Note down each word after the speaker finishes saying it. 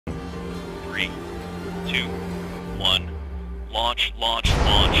3, 2, 1, launch, launch,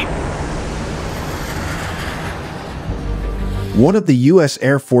 launch. One of the U.S.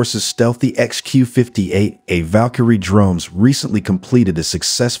 Air Force's stealthy XQ-58A Valkyrie drones recently completed a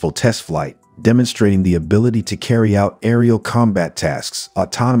successful test flight, demonstrating the ability to carry out aerial combat tasks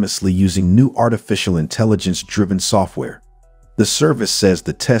autonomously using new artificial intelligence-driven software. The service says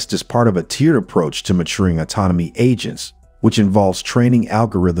the test is part of a tiered approach to maturing autonomy agents, which involves training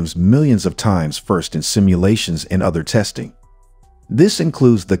algorithms millions of times first in simulations and other testing. This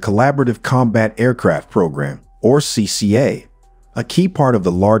includes the Collaborative Combat Aircraft Program, or CCA, a key part of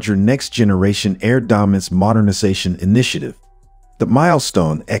the larger Next-Generation Air Dominance Modernization Initiative. The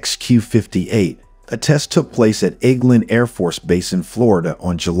milestone XQ-58, a test took place at Eglin Air Force Base in Florida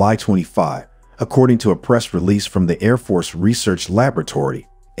on July 25, according to a press release from the Air Force Research Laboratory,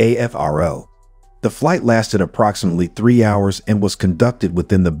 AFRL. The flight lasted approximately 3 hours and was conducted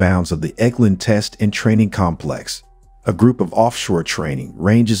within the bounds of the Eglin Test and Training Complex, a group of offshore training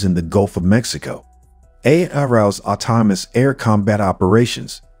ranges in the Gulf of Mexico. AFRL's Autonomous Air Combat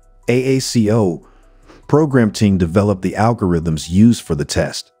Operations (AACO) program team developed the algorithms used for the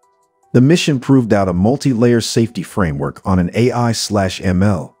test. The mission proved out a multi-layer safety framework on an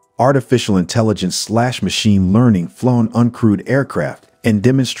AI/ML, artificial intelligence/machine learning flown uncrewed aircraft, and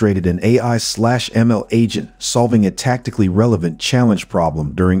demonstrated an AI/ML agent solving a tactically relevant challenge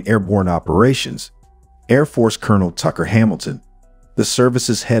problem during airborne operations. Air Force Colonel Tucker Hamilton, the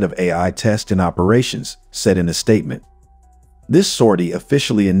service's head of AI test and operations, said in a statement, "This sortie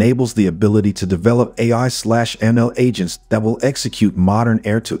officially enables the ability to develop AI/ML agents that will execute modern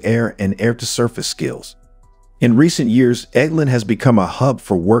air-to-air and air-to-surface skills." In recent years, Eglin has become a hub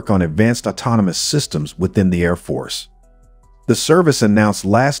for work on advanced autonomous systems within the Air Force. The service announced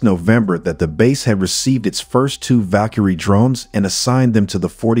last November that the base had received its first 2 Valkyrie drones and assigned them to the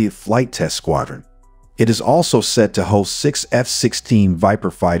 40th Flight Test Squadron. It is also set to host 6 F-16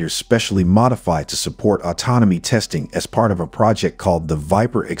 Viper fighters specially modified to support autonomy testing as part of a project called the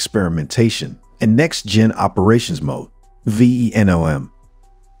Viper Experimentation and Next Gen Operations Mode, VENOM.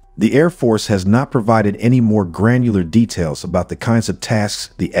 The Air Force has not provided any more granular details about the kinds of tasks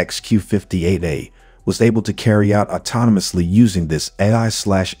the XQ-58A was able to carry out autonomously using this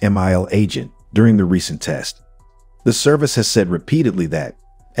AI/ML agent during the recent test. The service has said repeatedly that,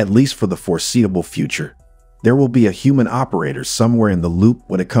 at least for the foreseeable future, there will be a human operator somewhere in the loop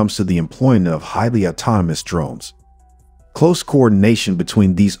when it comes to the employment of highly autonomous drones. Close coordination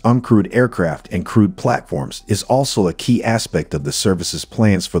between these uncrewed aircraft and crewed platforms is also a key aspect of the service's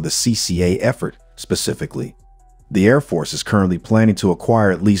plans for the CCA effort. Specifically, the Air Force is currently planning to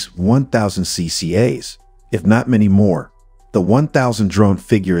acquire at least 1,000 CCAs, if not many more. The 1,000 drone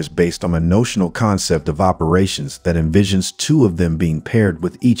figure is based on a notional concept of operations that envisions 2 of them being paired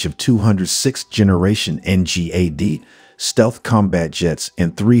with each of 200 6th-generation NGAD stealth combat jets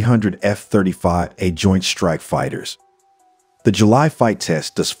and 300 F-35A Joint Strike Fighters. The July flight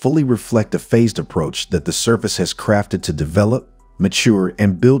test does fully reflect a phased approach that the service has crafted to develop, mature,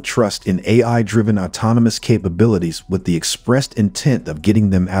 and build trust in AI-driven autonomous capabilities with the expressed intent of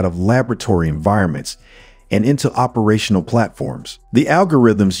getting them out of laboratory environments and into operational platforms. The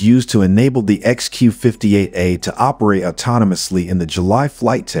algorithms used to enable the XQ-58A to operate autonomously in the July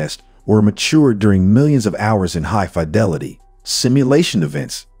flight test were matured during millions of hours in high-fidelity simulation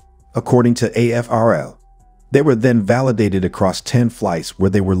events, according to AFRL. They were then validated across 10 flights where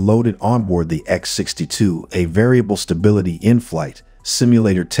they were loaded onboard the X-62, a variable stability in-flight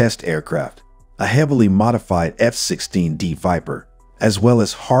simulator test aircraft, a heavily modified F-16D Viper, as well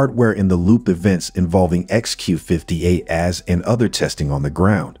as hardware-in-the-loop events involving XQ-58As and other testing on the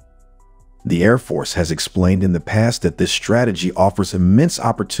ground. The Air Force has explained in the past that this strategy offers immense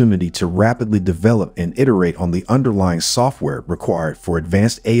opportunity to rapidly develop and iterate on the underlying software required for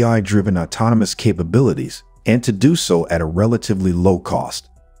advanced AI-driven autonomous capabilities, and to do so at a relatively low cost.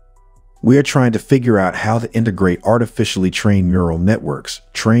 We are trying to figure out how to integrate artificially trained neural networks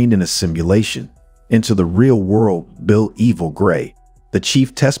trained in a simulation into the real world, Bill Evil Gray, the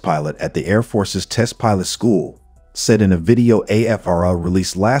chief test pilot at the Air Force's Test Pilot School, said in a video AFRL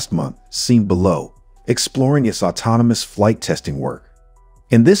released last month, seen below, exploring its autonomous flight testing work.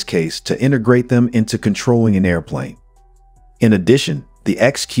 In this case, to integrate them into controlling an airplane. In addition, the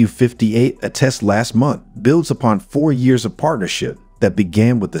XQ-58, a test last month, builds upon 4 years of partnership that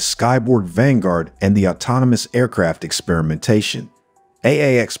began with the Skyborg Vanguard and the Autonomous Aircraft Experimentation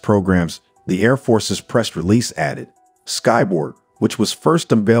AAX programs. The Air Force's press release added, Skyborg, which was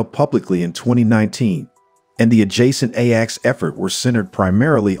first unveiled publicly in 2019, and the adjacent AAX effort were centered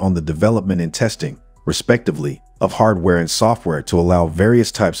primarily on the development and testing respectively, of hardware and software to allow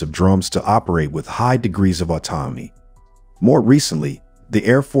various types of drones to operate with high degrees of autonomy. More recently, the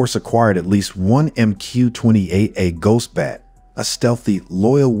Air Force acquired at least one XQ-58A Ghost Bat, a stealthy,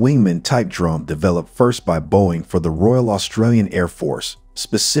 loyal wingman type drone developed first by Boeing for the Royal Australian Air Force,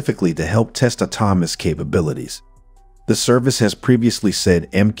 specifically to help test autonomous capabilities. The service has previously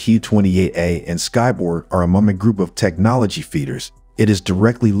said XQ-58A and Skyborg are among a group of technology feeders it is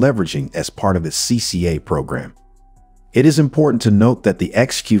directly leveraging as part of its CCA program. It is important to note that the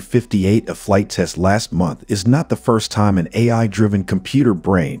XQ-58A flight test last month is not the first time an AI-driven computer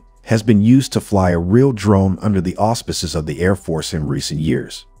brain has been used to fly a real drone under the auspices of the Air Force in recent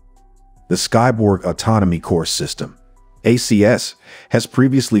years. The Skyborg Autonomy Core System, ACS, has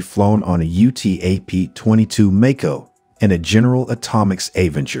previously flown on a UTAP-22 Mako and a General Atomics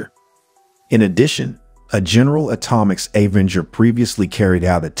Avenger. In addition, a General Atomics Avenger previously carried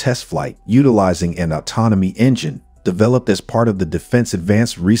out a test flight utilizing an autonomy engine developed as part of the Defense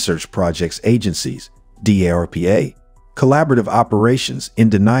Advanced Research Projects Agency's DARPA Collaborative Operations in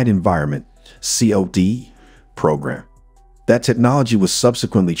Denied Environment COD program. That technology was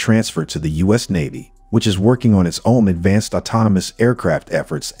subsequently transferred to the U.S. Navy, which is working on its own advanced autonomous aircraft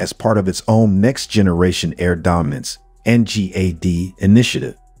efforts as part of its own Next Generation Air Dominance NGAD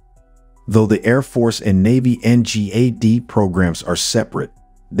initiative. Though the Air Force and Navy NGAD programs are separate,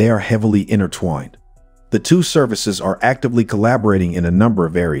 they are heavily intertwined. The two services are actively collaborating in a number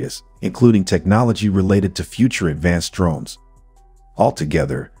of areas, including technology related to future advanced drones.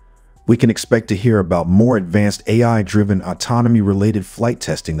 Altogether, we can expect to hear about more advanced AI-driven autonomy-related flight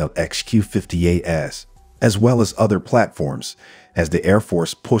testing of XQ-58A, as well as other platforms, as the Air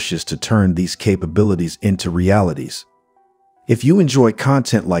Force pushes to turn these capabilities into realities. If you enjoy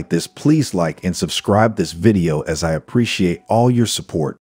content like this, please like and subscribe this video as I appreciate all your support.